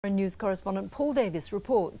News correspondent Paul Davis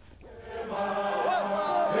reports.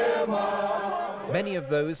 Many of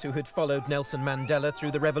those who had followed Nelson Mandela through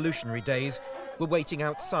the revolutionary days were waiting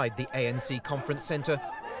outside the ANC conference centre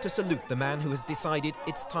to salute the man who has decided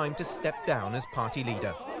it's time to step down as party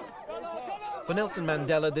leader. For Nelson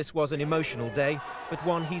Mandela, this was an emotional day, but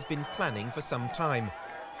one he's been planning for some time.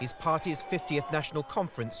 His party's 50th National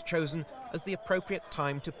Conference chosen as the appropriate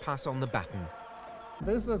time to pass on the baton.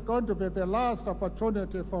 This is going to be the last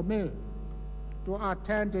opportunity for me to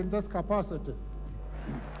attend in this capacity.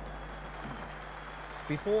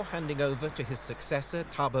 Before handing over to his successor,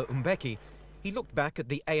 Thabo Mbeki, he looked back at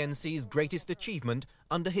the ANC's greatest achievement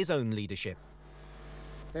under his own leadership.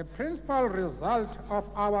 The principal result of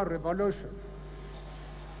our revolution,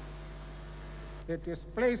 the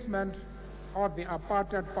displacement of the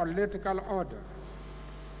apartheid political order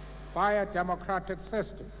by a democratic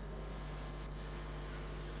system,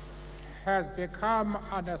 has become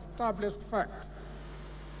an established fact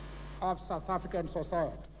of South African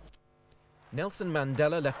society. Nelson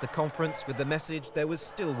Mandela left the conference with the message there was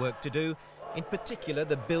still work to do, in particular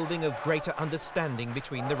the building of greater understanding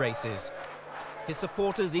between the races. His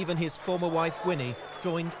supporters, even his former wife Winnie,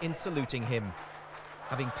 joined in saluting him.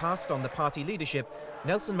 Having passed on the party leadership,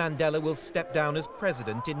 Nelson Mandela will step down as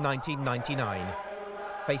president in 1999.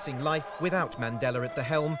 Facing life without Mandela at the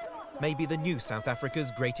helm may be the new South Africa's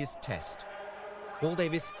greatest test. Paul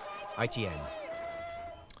Davis, ITN.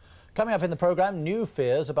 Coming up in the programme, new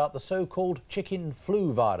fears about the so-called chicken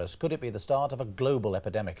flu virus. Could it be the start of a global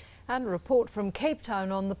epidemic? And a report from Cape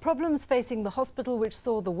Town on the problems facing the hospital which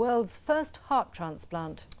saw the world's first heart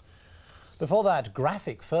transplant. Before that,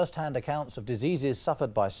 graphic first-hand accounts of diseases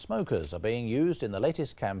suffered by smokers are being used in the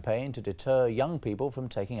latest campaign to deter young people from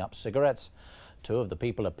taking up cigarettes. Two of the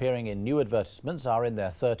people appearing in new advertisements are in their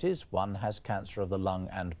 30s. One has cancer of the lung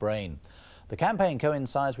and brain. The campaign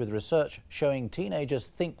coincides with research showing teenagers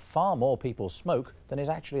think far more people smoke than is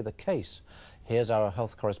actually the case. Here's our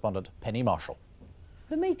health correspondent, Penny Marshall.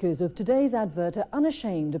 The makers of today's advert are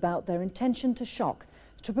unashamed about their intention to shock,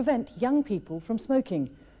 to prevent young people from smoking.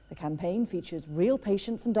 The campaign features real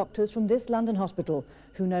patients and doctors from this London hospital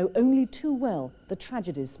who know only too well the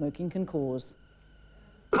tragedies smoking can cause.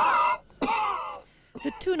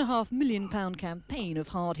 The £2.5 million campaign of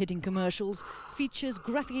hard-hitting commercials features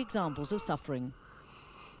graphic examples of suffering.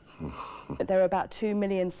 There are about 2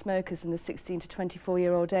 million smokers in the 16 to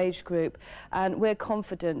 24-year-old age group, and we're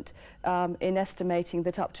confident in estimating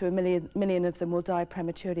that up to a million of them will die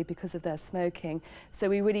prematurely because of their smoking. So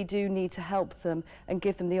we really do need to help them and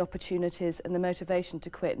give them the opportunities and the motivation to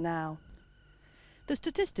quit now. The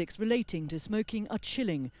statistics relating to smoking are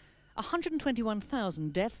chilling.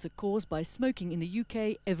 121,000 deaths are caused by smoking in the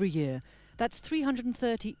UK every year. That's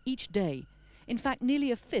 330 each day. In fact,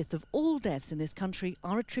 nearly a fifth of all deaths in this country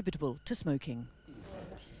are attributable to smoking.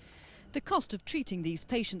 The cost of treating these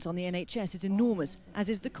patients on the NHS is enormous, as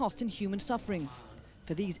is the cost in human suffering.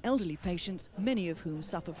 For these elderly patients, many of whom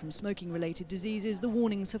suffer from smoking-related diseases, the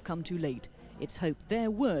warnings have come too late. It's hoped their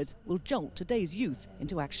words will jolt today's youth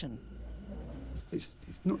into action. It's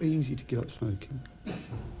not easy to give up smoking,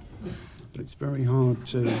 but it's very hard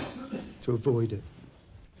to avoid it.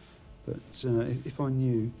 But if I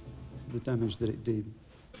knew the damage that it did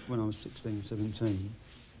when I was 16, 17,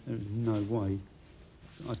 there is no way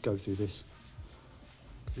I'd go through this.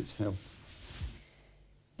 It's hell.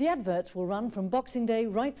 The adverts will run from Boxing Day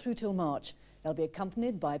right through till March. They'll be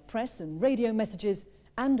accompanied by press and radio messages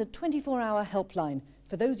and a 24-hour helpline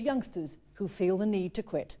for those youngsters who feel the need to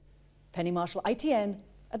quit. Penny Marshall, ITN,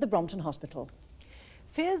 at the Brompton Hospital.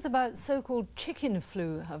 Fears about so-called chicken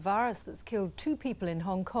flu, a virus that's killed 2 people in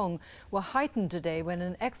Hong Kong, were heightened today when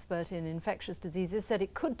an expert in infectious diseases said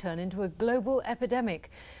it could turn into a global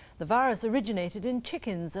epidemic. The virus originated in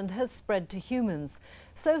chickens and has spread to humans.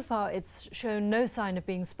 So far, it's shown no sign of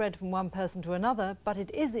being spread from one person to another, but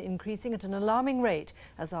it is increasing at an alarming rate,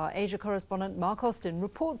 as our Asia correspondent Mark Austin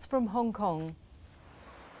reports from Hong Kong.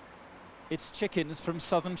 It's chickens from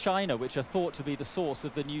southern China which are thought to be the source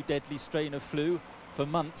of the new deadly strain of flu. For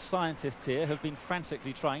months, scientists here have been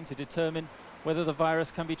frantically trying to determine whether the virus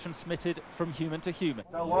can be transmitted from human to human.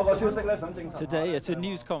 Today, at a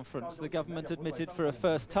news conference, the government admitted for a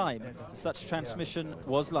first time such transmission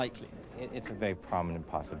was likely. It's a very prominent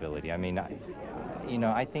possibility. I mean,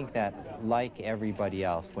 I think that, like everybody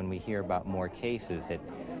else, when we hear about more cases,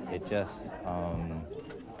 it just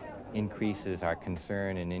increases our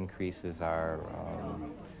concern and increases our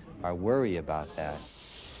worry about that.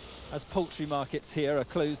 As poultry markets here are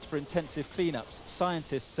closed for intensive cleanups,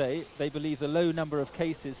 scientists say they believe the low number of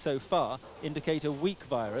cases so far indicate a weak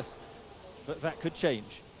virus, but that could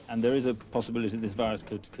change. And there is a possibility this virus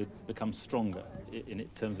could become stronger in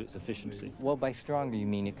terms of its efficiency. Well, by stronger, you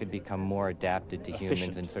mean it could become more adapted to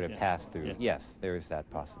humans and sort of pass through. Yeah. Yes, there is that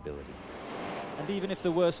possibility. And even if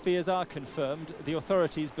the worst fears are confirmed, the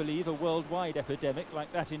authorities believe a worldwide epidemic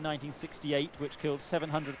like that in 1968, which killed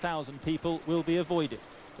 700,000 people, will be avoided.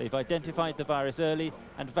 They've identified the virus early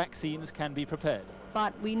and vaccines can be prepared.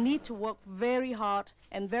 But we need to work very hard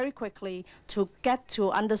and very quickly to get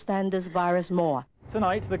to understand this virus more.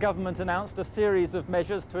 Tonight, the government announced a series of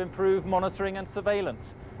measures to improve monitoring and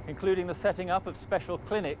surveillance, including the setting up of special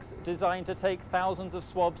clinics designed to take thousands of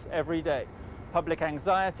swabs every day. Public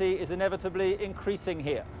anxiety is inevitably increasing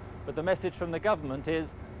here, but the message from the government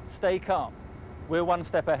is stay calm. We're one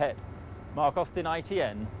step ahead. Mark Austin,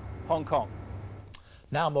 ITN, Hong Kong.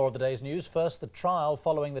 Now more of the day's news. First, the trial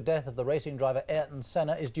following the death of the racing driver Ayrton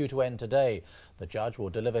Senna is due to end today. The judge will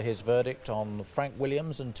deliver his verdict on Frank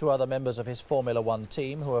Williams and 2 other members of his Formula One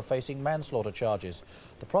team who are facing manslaughter charges.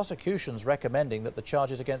 The prosecution's recommending that the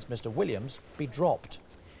charges against Mr. Williams be dropped.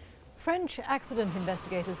 French accident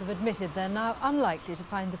investigators have admitted they're now unlikely to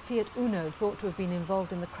find the Fiat Uno thought to have been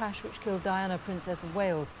involved in the crash which killed Diana, Princess of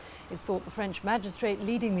Wales. It's thought the French magistrate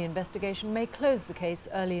leading the investigation may close the case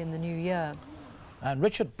early in the new year. And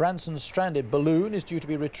Richard Branson's stranded balloon is due to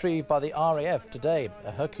be retrieved by the RAF today.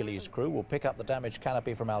 A Hercules crew will pick up the damaged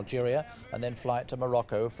canopy from Algeria and then fly it to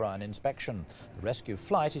Morocco for an inspection. The rescue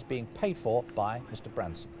flight is being paid for by Mr.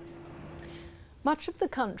 Branson. Much of the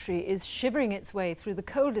country is shivering its way through the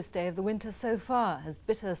coldest day of the winter so far as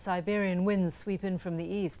bitter Siberian winds sweep in from the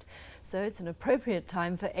east. So it's an appropriate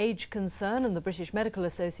time for Age Concern and the British Medical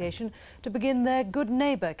Association to begin their Good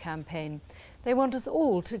Neighbour campaign. They want us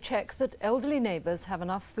all to check that elderly neighbours have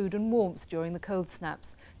enough food and warmth during the cold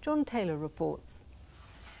snaps. John Taylor reports.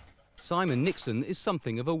 Simon Nixon is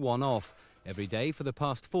something of a one-off. Every day for the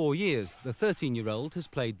past 4 years, the 13-year-old has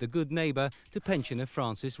played the good neighbour to pensioner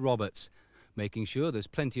Francis Roberts. Making sure there's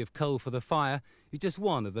plenty of coal for the fire is just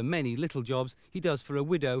one of the many little jobs he does for a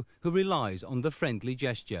widow who relies on the friendly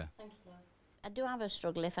gesture. Thank you. I do have a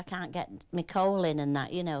struggle if I can't get my coal in and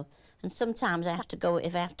that, you know. And sometimes I have to go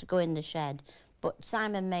if I have to go in the shed. But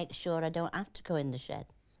Simon makes sure I don't have to go in the shed.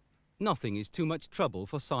 Nothing is too much trouble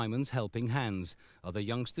for Simon's helping hands. Other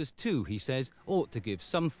youngsters too, he says, ought to give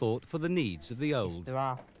some thought for the needs of the old. If there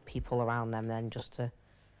are people around them, then just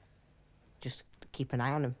keep an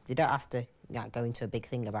eye on them. They don't have to go into a big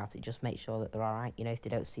thing about it. Just make sure that they're all right. You know, if they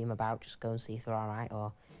don't see them about, just go and see if they're all right.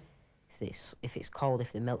 Or if it's cold,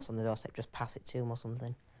 if the milk's on the doorstep, just pass it to them or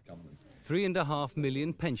something. 3.5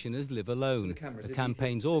 million pensioners live alone. The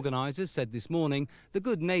campaign's organisers said this morning the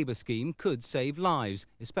Good Neighbour scheme could save lives,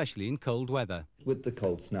 especially in cold weather. With the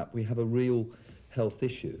cold snap, we have a real health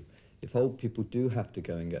issue. If old people do have to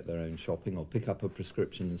go and get their own shopping or pick up a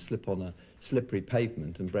prescription and slip on a slippery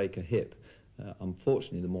pavement and break a hip,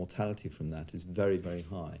 unfortunately the mortality from that is very, very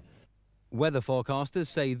high. Weather forecasters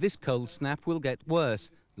say this cold snap will get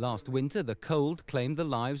worse. Last winter, the cold claimed the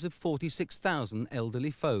lives of 46,000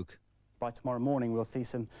 elderly folk. By tomorrow morning, we'll see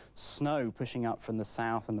some snow pushing up from the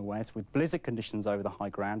south and the west with blizzard conditions over the high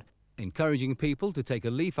ground. Encouraging people to take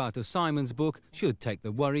a leaf out of Simon's book should take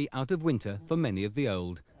the worry out of winter for many of the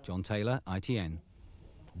old. John Taylor, ITN.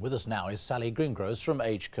 With us now is Sally Greengross from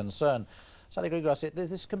Age Concern. Sally Greengross,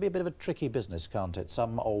 this can be a bit of a tricky business, can't it?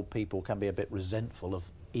 Some old people can be a bit resentful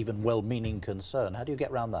of even well-meaning concern. How do you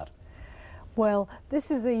get around that? Well,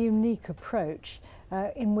 this is a unique approach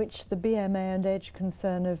in which the BMA and Age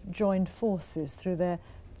Concern have joined forces through their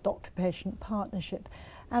doctor-patient partnership.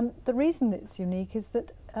 And the reason it's unique is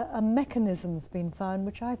that a mechanism's been found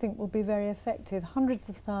which I think will be very effective. Hundreds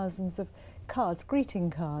of thousands of cards, greeting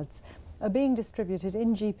cards, are being distributed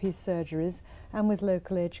in GP surgeries and with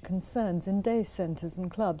local age concerns in day centres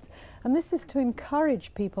and clubs. And this is to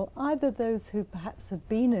encourage people, either those who perhaps have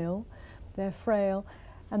been ill, they're frail,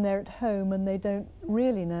 and they're at home and they don't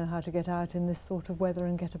really know how to get out in this sort of weather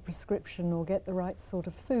and get a prescription or get the right sort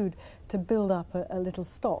of food to build up a little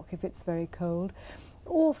stock if it's very cold,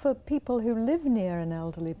 or for people who live near an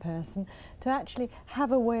elderly person to actually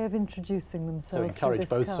have a way of introducing themselves. So encourage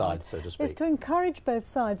both sides, so to speak. It's to encourage both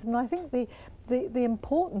sides, and I think the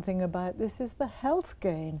important thing about this is the health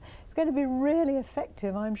gain. It's going to be really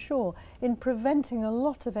effective, I'm sure, in preventing a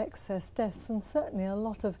lot of excess deaths and certainly a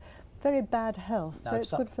lot of very bad health. Now, so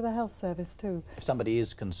it's good for the health service too. If somebody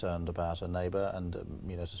is concerned about a neighbour and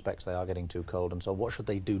suspects they are getting too cold and so on, what should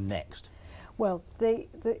they do next? Well,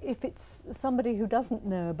 if it's somebody who doesn't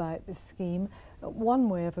know about this scheme, one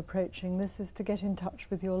way of approaching this is to get in touch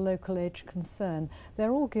with your local Edge concern.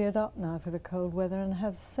 They're all geared up now for the cold weather and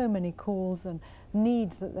have so many calls and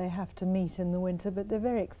needs that they have to meet in the winter, but they're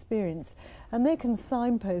very experienced and they can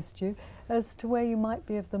signpost you as to where you might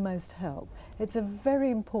be of the most help. It's a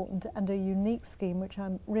very important and a unique scheme which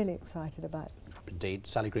I'm really excited about. Indeed.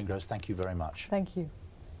 Sally Greengross, thank you very much. Thank you.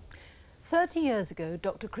 30 years ago,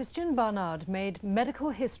 Dr. Christian Barnard made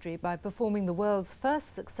medical history by performing the world's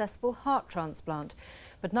first successful heart transplant.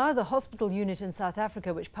 But now the hospital unit in South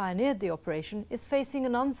Africa, which pioneered the operation, is facing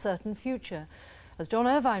an uncertain future. As John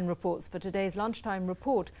Irvine reports for today's Lunchtime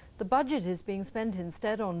Report, the budget is being spent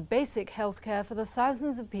instead on basic health care for the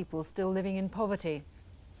thousands of people still living in poverty.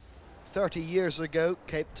 30 years ago,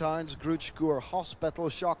 Cape Town's Grootegoor Hospital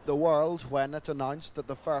shocked the world when it announced that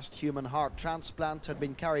the first human heart transplant had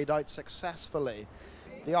been carried out successfully.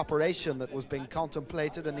 The operation that was being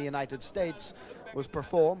contemplated in the United States was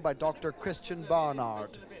performed by Dr. Christian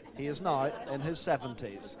Barnard. He is now in his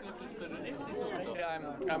 70s.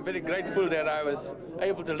 I'm very grateful that I was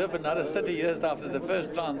able to live another 30 years after the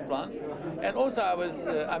first transplant, and also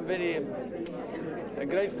I'm very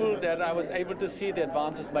grateful that I was able to see the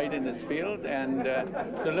advances made in this field and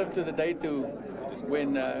to live to the day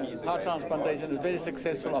when heart transplantation is a very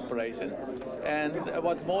successful operation. And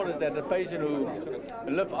what's more is that the patient who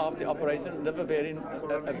live after the operation live a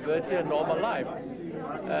virtually normal life.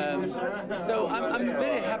 So I'm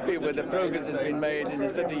very happy with the progress that's been made in the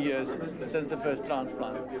 30 years since the first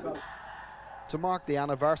transplant. To mark the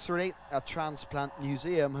anniversary, a transplant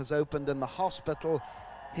museum has opened in the hospital.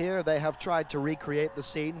 Here they have tried to recreate the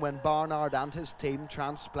scene when Barnard and his team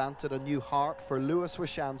transplanted a new heart for Louis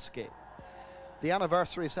Wyshansky. The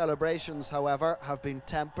anniversary celebrations, however, have been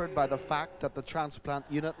tempered by the fact that the transplant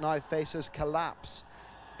unit now faces collapse.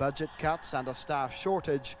 Budget cuts and a staff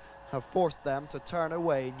shortage have forced them to turn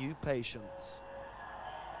away new patients.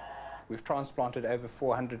 We've transplanted over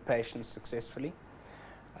 400 patients successfully.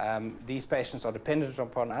 These patients are dependent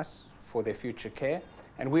upon us for their future care.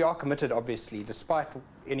 And we are committed, obviously, despite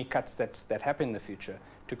any cuts that happen in the future,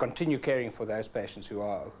 to continue caring for those patients who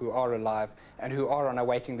are alive and who are on a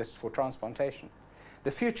waiting list for transplantation.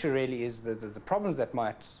 The future really is the problems that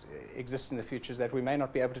might exist in the future is that we may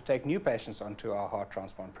not be able to take new patients onto our heart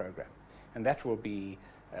transplant program. And that will be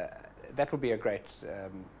a great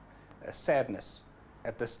sadness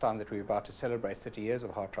at this time that we're about to celebrate 30 years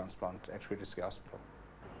of heart transplant at Grootegoor Hospital.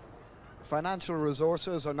 Financial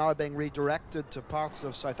resources are now being redirected to parts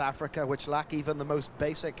of South Africa which lack even the most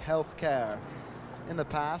basic health care. In the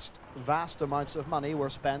past, vast amounts of money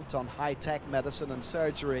were spent on high-tech medicine and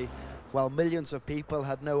surgery, while millions of people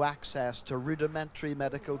had no access to rudimentary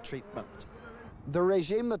medical treatment. The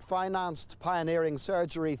regime that financed pioneering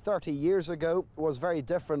surgery 30 years ago was very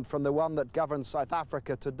different from the one that governs South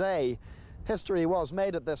Africa today. History was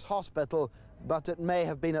made at this hospital, but it may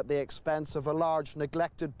have been at the expense of a large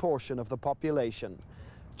neglected portion of the population.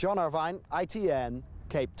 John Irvine, ITN,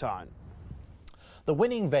 Cape Town. The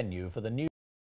winning venue for the new